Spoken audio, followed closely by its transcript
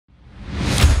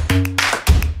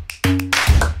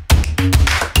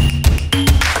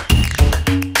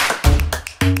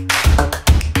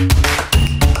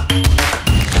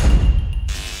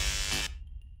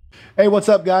Hey, what's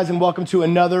up, guys, and welcome to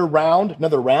another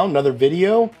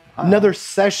video, another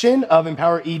session of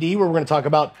Empower ED, where we're going to talk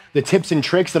about the tips and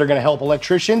tricks that are going to help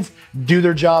electricians do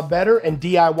their job better and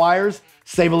DIYers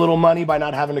save a little money by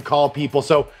not having to call people.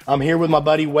 So I'm here with my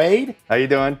buddy Wade. How you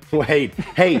doing? Wade.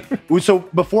 Hey, so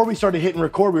before we started hitting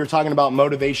record, we were talking about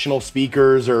motivational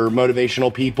speakers or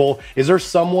motivational people. Is there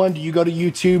someone, do you go to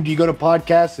YouTube? Do you go to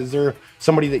podcasts? Is there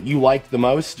somebody that you like the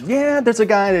most? Yeah, there's a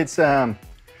guy that's,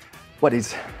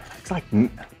 it's like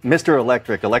Mr.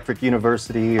 Electric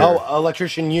University. Or, oh,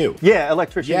 Electrician U. Yeah,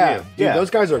 Electrician U. Dude, yeah,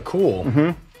 those guys are cool.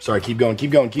 Mm-hmm. Sorry, keep going.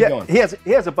 Keep going. He has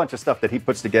a bunch of stuff that he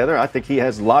puts together. I think he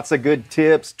has lots of good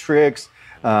tips, tricks,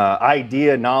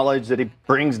 idea, knowledge that he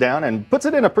brings down and puts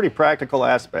it in a pretty practical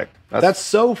aspect. That's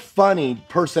so funny,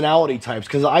 personality types,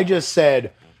 because I just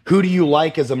said, who do you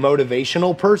like as a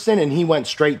motivational person? And he went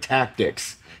straight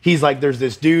tactics. He's like, there's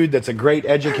this dude that's a great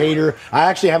educator. I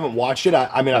actually haven't watched it.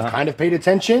 I mean, I've kind of paid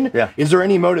attention. Yeah. Is there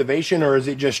any motivation, or is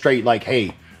it just straight like,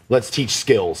 hey, let's teach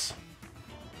skills?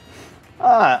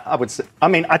 I would say,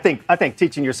 I think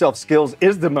teaching yourself skills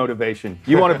is the motivation.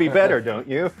 You want to be better, don't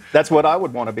you? That's what I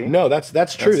would want to be. No, that's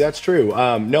true. That's true.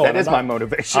 No, that is my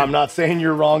motivation. I'm not saying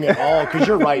you're wrong at all, because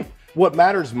you're right. What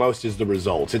matters most is the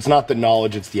results. It's not the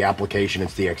knowledge, it's the application,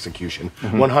 it's the execution.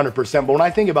 100%. But when I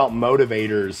think about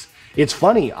motivators, it's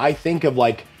funny. I think of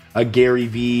like a Gary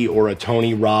Vee or a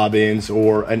Tony Robbins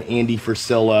or an Andy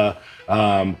Frisella,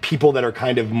 people that are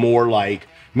kind of more like,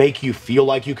 make you feel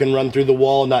like you can run through the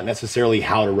wall, not necessarily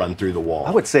how to run through the wall.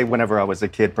 I would say whenever I was a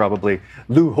kid, probably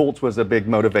Lou Holtz was a big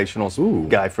motivational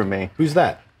guy for me. Who's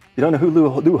that? You don't know who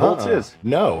Lou Holtz is?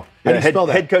 No. How do you spell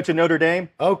that? Head coach of Notre Dame?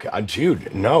 Okay,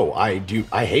 dude, no, I do.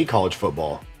 I hate college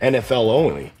football. NFL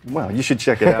only. Well, you should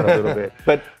check it out a little bit.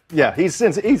 But yeah, he's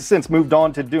since moved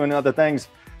on to doing other things.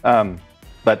 But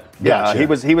yeah, Gotcha. he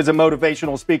was a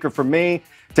motivational speaker for me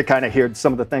to kind of hear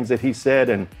some of the things that he said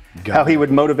and how he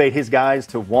would motivate his guys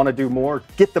to want to do more,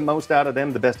 get the most out of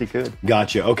them the best he could.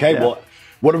 Gotcha. Okay, well,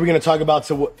 what are we going to talk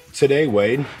about today,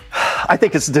 Wade? I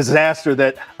think it's a disaster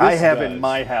that I have in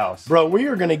my house. Bro, we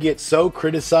are going to get so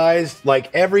criticized.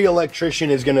 Like, every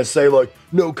electrician is going to say, like,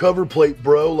 no cover plate,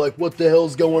 bro. Like, what the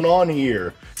hell's going on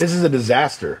here? This is a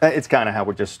disaster. It's kind of how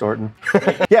we're just starting.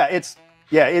 It's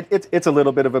a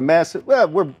little bit of a mess. Well,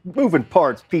 we're moving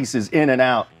parts, pieces in and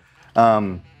out.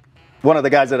 One of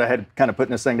the guys that I had kind of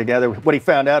putting this thing together, what he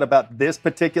found out about this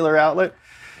particular outlet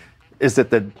is that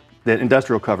the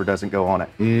industrial cover doesn't go on it.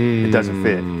 It doesn't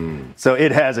fit. So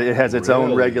it has its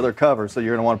own regular cover. So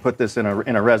you're going to want to put this in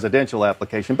a residential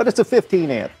application, but it's a 15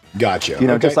 amp. Gotcha. You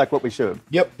know, just like what we showed.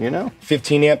 Yep. You know,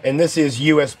 15 amp, and this is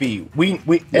USB.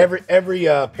 Every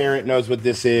parent knows what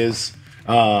this is.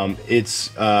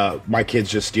 My kids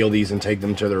just steal these and take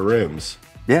them to their rooms.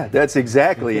 Yeah, that's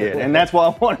exactly it, and that's why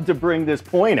I wanted to bring this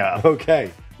point up.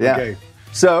 Okay. Yeah. Okay.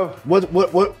 So what?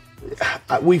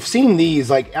 We've seen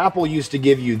these. Like, Apple used to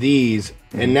give you these,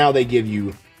 and now they give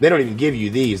you. They don't even give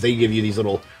you these. They give you these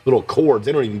little cords.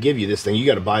 They don't even give you this thing. You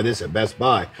got to buy this at Best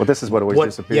Buy. Well, this is what always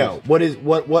disappears. Yeah. What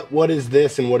is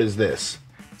this, and what is this?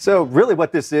 So really,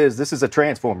 what this is a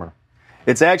transformer.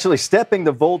 It's actually stepping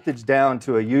the voltage down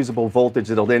to a usable voltage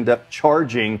that'll end up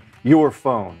charging your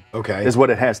phone. Okay. Is what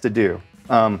it has to do.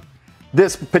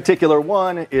 This particular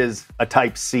one is a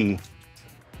Type C.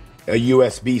 A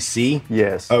USB-C?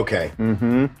 Yes. Okay.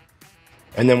 Mm-hmm.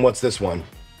 And then what's this one?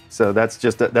 So that's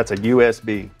that's a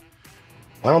USB.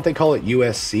 Why don't they call it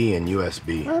USC and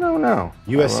USB? I don't know.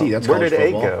 USC, that's where did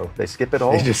football. A go? They skip it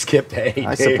all? They just skipped A,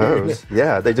 I suppose.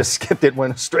 Yeah, they just skipped it,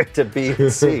 went straight to B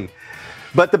and C.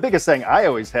 But the biggest thing I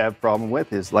always have problem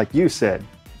with is, like you said,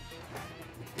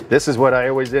 this is what I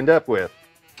always end up with.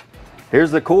 Here's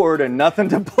the cord and nothing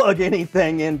to plug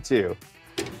anything into.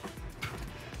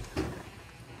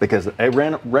 Because they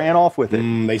ran off with it.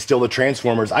 They steal the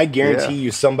transformers. I guarantee you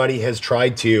somebody has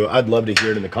tried to, I'd love to hear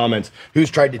it in the comments,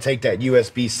 who's tried to take that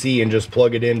USB-C and just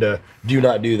plug it into, do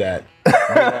not do that. Do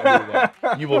not do that.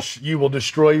 You will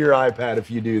destroy your iPad if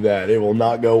you do that. It will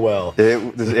not go well.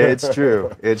 It's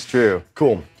true. It's true.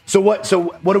 Cool. So what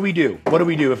do we do? What do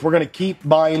we do? If we're going to keep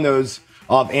buying those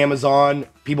off Amazon,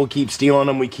 people keep stealing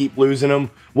them, we keep losing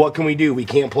them, what can we do? We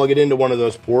can't plug it into one of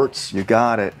those ports. You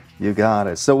got it. You got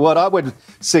it. So what I would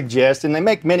suggest, and they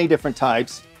make many different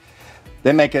types,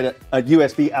 they make it a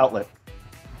USB outlet.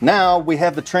 Now we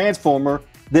have the transformer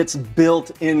that's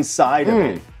built inside of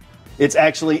it. It's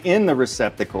actually in the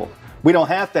receptacle. We don't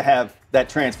have to have that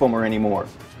transformer anymore.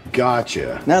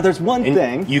 Gotcha. Now there's one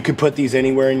thing. You could put these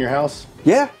anywhere in your house?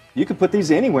 Yeah, you could put these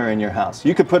anywhere in your house.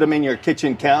 You could put them in your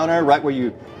kitchen counter, right where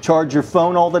you charge your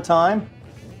phone all the time.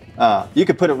 You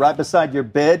could put it right beside your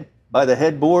bed, by the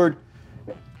headboard,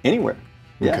 anywhere.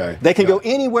 Yeah. Okay. They can go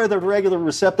anywhere the regular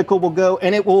receptacle will go,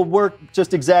 and it will work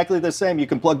just exactly the same. You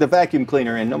can plug the vacuum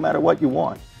cleaner in no matter what you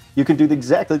want. You can do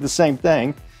exactly the same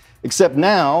thing, except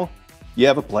now you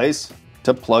have a place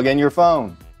to plug in your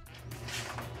phone.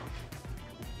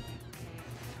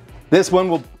 This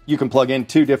one you can plug in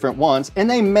 2 different ones, and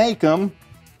they make them.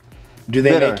 Do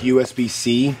they make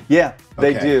USB-C? Yeah,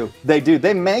 they Okay. do. They do.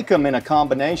 They make them in a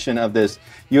combination of this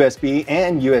USB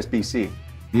and USB-C.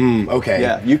 Okay.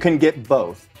 Yeah, you can get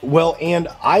both. Well, and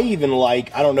I even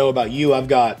like, I don't know about you, I've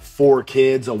got 4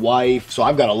 kids, a wife, so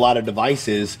I've got a lot of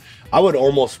devices. I would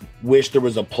almost wish there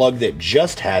was a plug that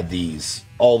just had these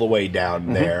all the way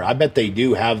down there. I bet they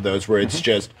do have those where it's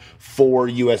just 4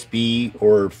 USB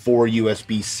or 4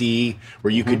 USB-C,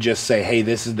 where you could just say, hey,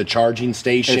 this is the charging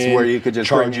station. It's where you could just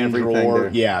bring everything there.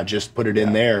 Yeah, just put it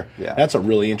in there. Yeah. That's a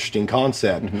really interesting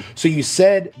concept. So you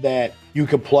said that you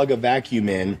could plug a vacuum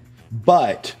in,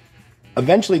 but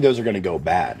eventually those are going to go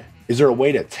bad. Is there a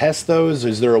way to test those?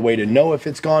 Is there a way to know if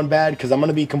it's gone bad? Because I'm going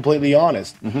to be completely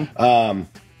honest.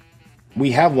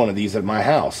 We have one of these at my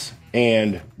house,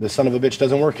 and the son of a bitch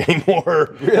doesn't work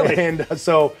anymore. Really? And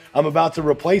so I'm about to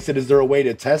replace it. Is there a way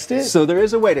to test it? So there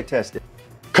is a way to test it.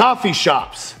 Coffee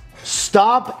shops,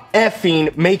 stop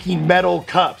effing making metal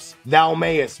cups. Thou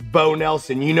mayest, Bo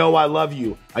Nelson. You know I love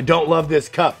you. I don't love this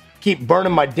cup. Keep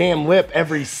burning my damn lip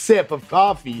every sip of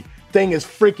coffee. Thing is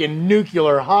freaking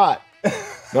nuclear hot.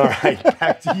 All right,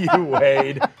 back to you,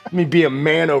 Wade. Let me be a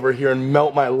man over here and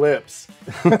melt my lips.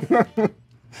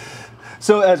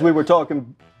 So as we were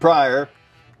talking prior,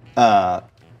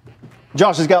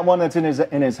 Josh has got one that's in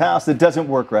his house that doesn't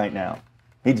work right now.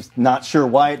 He's not sure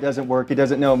why it doesn't work. He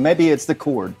doesn't know. Maybe it's the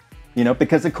cord,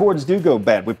 because the cords do go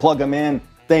bad. We plug them in,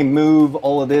 they move,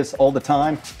 all of this all the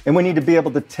time, and we need to be able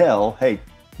to tell, hey,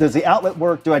 does the outlet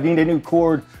work? Do I need a new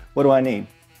cord? What do I need?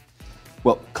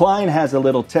 Well, Klein has a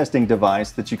little testing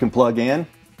device that you can plug in,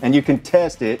 and you can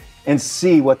test it and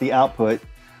see what the output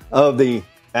of the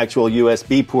actual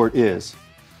USB port is.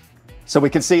 So we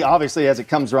can see, obviously, as it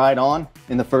comes right on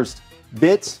in the first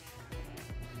bits,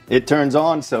 it turns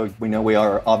on, so we know we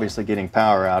are obviously getting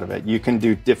power out of it. You can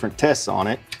do different tests on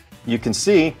it. You can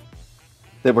see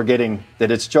that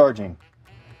that it's charging.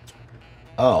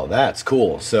 Oh, that's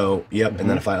cool. So, yep, and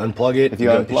then if I unplug it, it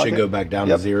should go back down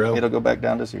to 0? It'll go back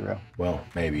down to 0. Well,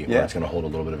 maybe. Yeah. It's going to hold a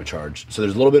little bit of a charge. So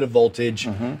there's a little bit of voltage,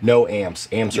 no amps.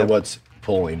 Amps are what's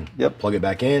pulling. Yep. Plug it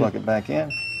back in. Plug it back in.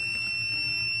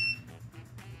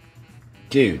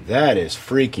 Dude, that is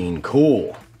freaking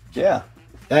cool. Yeah.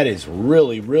 That is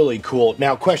really, really cool.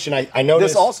 Now, question, I noticed.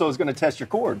 This also is going to test your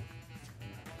cord.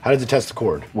 How does it test the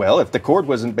cord? Well, if the cord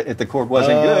wasn't good,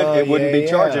 it wouldn't be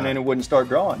charging and it wouldn't start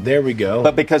drawing. There we go.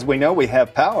 But because we know we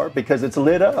have power, because it's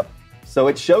lit up, so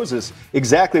it shows us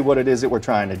exactly what it is that we're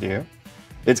trying to do.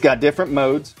 It's got different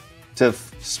modes to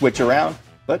switch around,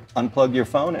 but unplug your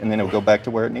phone and then it'll go back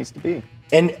to where it needs to be.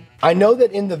 And I know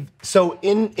that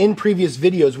in previous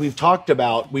videos we've talked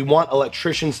about we want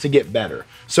electricians to get better.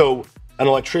 So an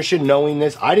electrician knowing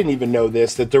this, I didn't even know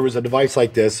this, that there was a device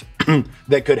like this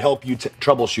that could help you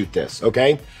troubleshoot this,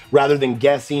 okay? Rather than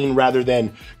guessing,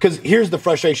 because here's the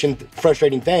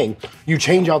frustrating thing. You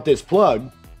change out this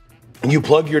plug, and you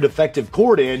plug your defective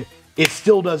cord in, it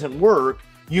still doesn't work.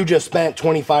 You just spent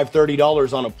 $25,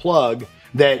 $30 on a plug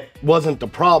that wasn't the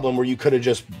problem, where you could have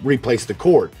just replaced the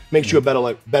cord. Makes you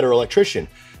a better electrician.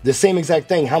 The same exact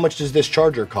thing, how much does this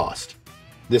charger cost?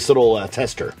 This little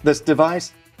tester. This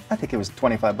device, I think it was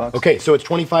 25 bucks. Okay, so it's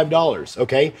 $25,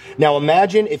 okay? Now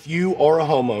imagine if you are a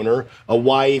homeowner, a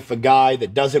wife, a guy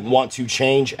that doesn't want to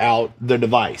change out the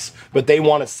device, but they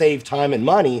want to save time and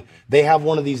money. They have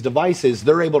one of these devices.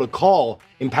 They're able to call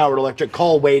Empowered Electric,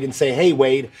 call Wade and say, hey,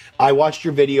 Wade, I watched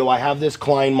your video. I have this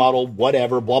Klein model,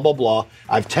 whatever, blah, blah, blah.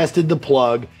 I've tested the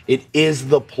plug. It is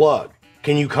the plug.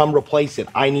 Can you come replace it?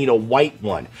 I need a white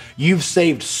one. You've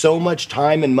saved so much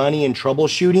time and money in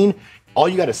troubleshooting. All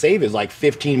you got to save is like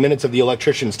 15 minutes of the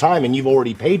electrician's time, and you've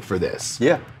already paid for this.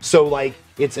 Yeah. So like,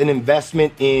 it's an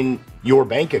investment in your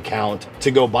bank account to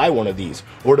go buy one of these,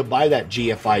 or to buy that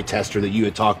GFI tester that you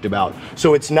had talked about.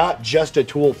 So it's not just a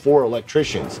tool for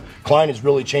electricians. Klein is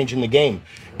really changing the game.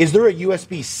 Is there a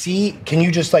USB-C? Can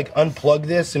you just like unplug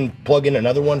this and plug in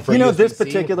another one for USB-C? This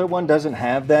particular one doesn't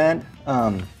have that.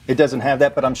 It doesn't have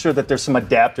that, but I'm sure that there's some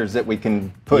adapters that we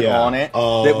can put on it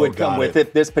that would come with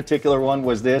it. This particular one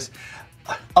was this.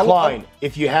 Klein,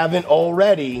 if you haven't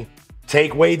already,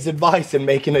 take Wade's advice and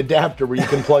make an adapter where you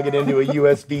can plug it into a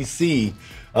USB-C.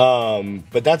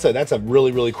 But that's a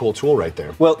really, really cool tool right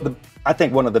there. Well, I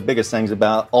think one of the biggest things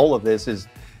about all of this is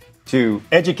to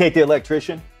educate the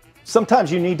electrician.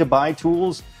 Sometimes you need to buy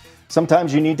tools.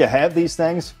 Sometimes you need to have these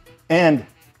things. And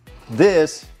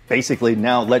this basically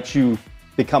now lets you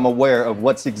become aware of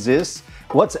what exists,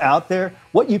 what's out there,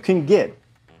 what you can get.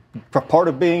 Part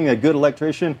of being a good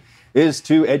electrician is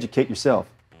to educate yourself,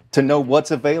 to know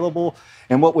what's available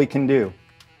and what we can do.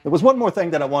 There was one more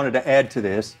thing that I wanted to add to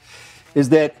this, is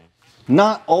that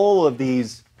not all of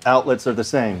these outlets are the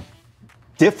same.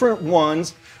 Different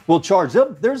ones will charge.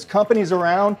 There's companies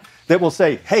around that will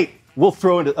say, hey, we'll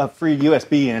throw a free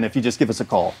USB in if you just give us a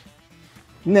call.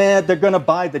 Nah, they're going to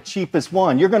buy the cheapest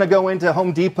one. You're going to go into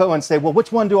Home Depot and say, well,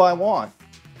 which one do I want?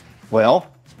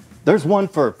 Well, there's one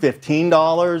for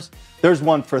 $15. There's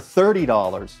one for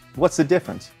 $30. What's the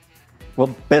difference?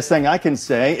 Well, best thing I can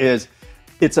say is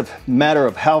it's a matter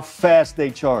of how fast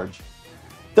they charge.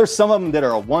 There's some of them that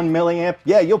are a 1 milliamp.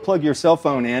 Yeah, you'll plug your cell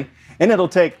phone in and it'll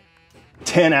take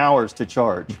 10 hours to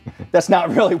charge. That's not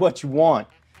really what you want.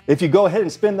 If you go ahead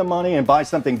and spend the money and buy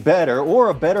something better, or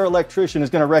a better electrician is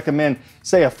going to recommend,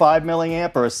 say, a 5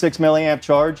 milliamp or a 6 milliamp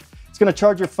charge, it's going to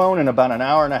charge your phone in about an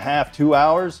hour and a half, 2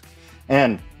 hours,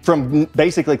 and from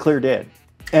basically clear dead.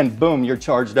 And boom, you're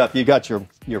charged up. You got your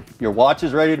watch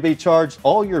is ready to be charged,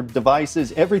 all your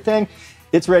devices, everything,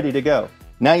 it's ready to go.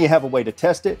 Now you have a way to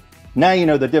test it. Now you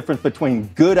know the difference between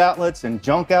good outlets and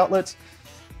junk outlets.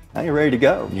 Now you're ready to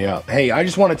go. Yeah. Hey, I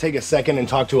just want to take a second and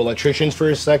talk to electricians for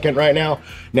a second right now.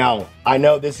 Now, I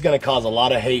know this is going to cause a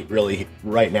lot of hate really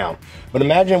right now, but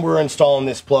imagine we're installing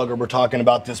this plug, or we're talking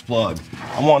about this plug.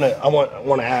 I want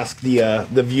to ask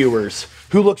the viewers,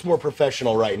 who looks more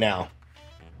professional right now?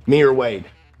 Me or Wade?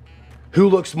 Who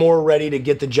looks more ready to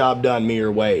get the job done, me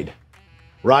or Wade?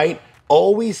 Right?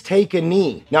 Always take a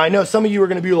knee. Now, I know some of you are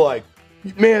going to be like,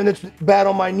 man, that's bad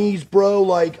on my knees, bro.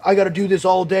 Like, I got to do this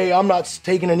all day. I'm not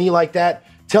taking a knee like that.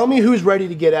 Tell me who's ready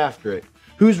to get after it.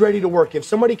 Who's ready to work? If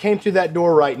somebody came through that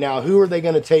door right now, who are they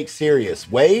going to take serious?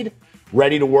 Wade,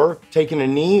 ready to work, taking a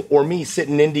knee, or me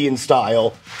sitting Indian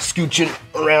style, scooching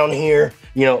around here?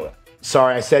 You know,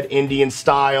 sorry, I said Indian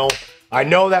style. I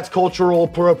know that's cultural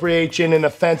appropriation and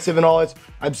offensive and all this.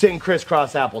 I'm sitting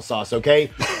crisscross applesauce,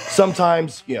 okay?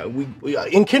 Sometimes, you know, we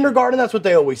in kindergarten, that's what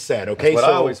they always said, okay? That's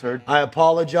what I always heard. I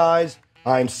apologize.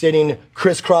 I'm sitting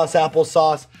crisscross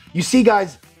applesauce. You see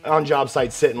guys on job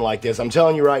sites sitting like this. I'm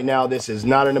telling you right now, this is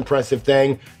not an impressive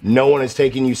thing. No one is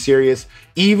taking you serious.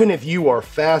 Even if you are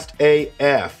fast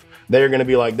AF, they're gonna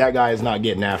be like, that guy is not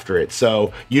getting after it.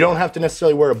 So you don't have to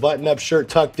necessarily wear a button-up shirt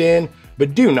tucked in,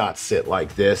 but do not sit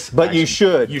like this. But actually, you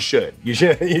should. You should. You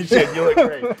should. You should. You look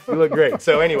great. You look great.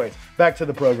 So anyways, back to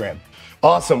the program.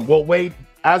 Awesome. Well, Wade,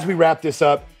 as we wrap this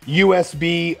up,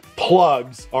 USB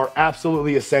plugs are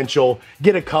absolutely essential.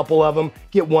 Get a couple of them.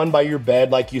 Get one by your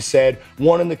bed, like you said,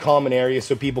 one in the common area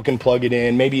so people can plug it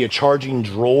in. Maybe a charging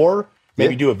drawer.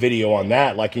 Maybe do a video on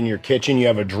that. Like in your kitchen, you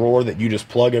have a drawer that you just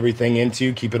plug everything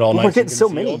into, keep it all nice and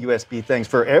concealed. We're getting so many USB things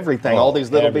for everything. All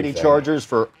these little bitty chargers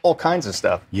for all kinds of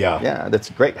stuff. Yeah. Yeah, that's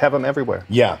great. Have them everywhere.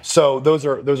 Yeah, so those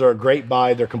are a great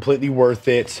buy. They're completely worth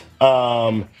it.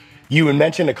 You had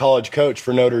mentioned a college coach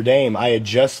for Notre Dame. I had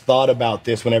just thought about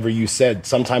this whenever you said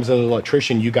sometimes as an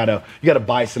electrician, you gotta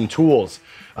buy some tools.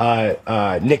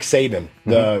 Nick Saban,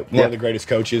 one of the greatest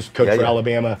coaches, for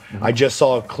Alabama. I just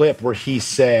saw a clip where he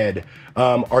said,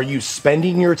 are you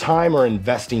spending your time or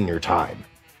investing your time?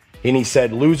 And he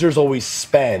said, losers always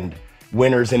spend,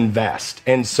 winners invest.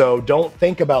 And so don't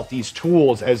think about these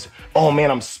tools as, oh man,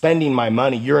 I'm spending my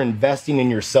money. You're investing in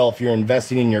yourself. You're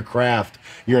investing in your craft.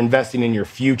 You're investing in your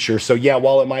future. So yeah,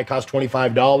 while it might cost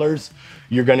 $25,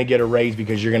 you're going to get a raise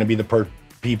because you're going to be the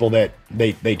people that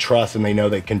they trust and they know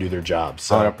they can do their job.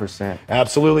 So 100%.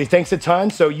 Absolutely. Thanks a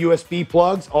ton. So USB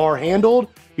plugs are handled.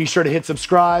 Be sure to hit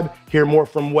subscribe, hear more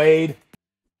from Wade.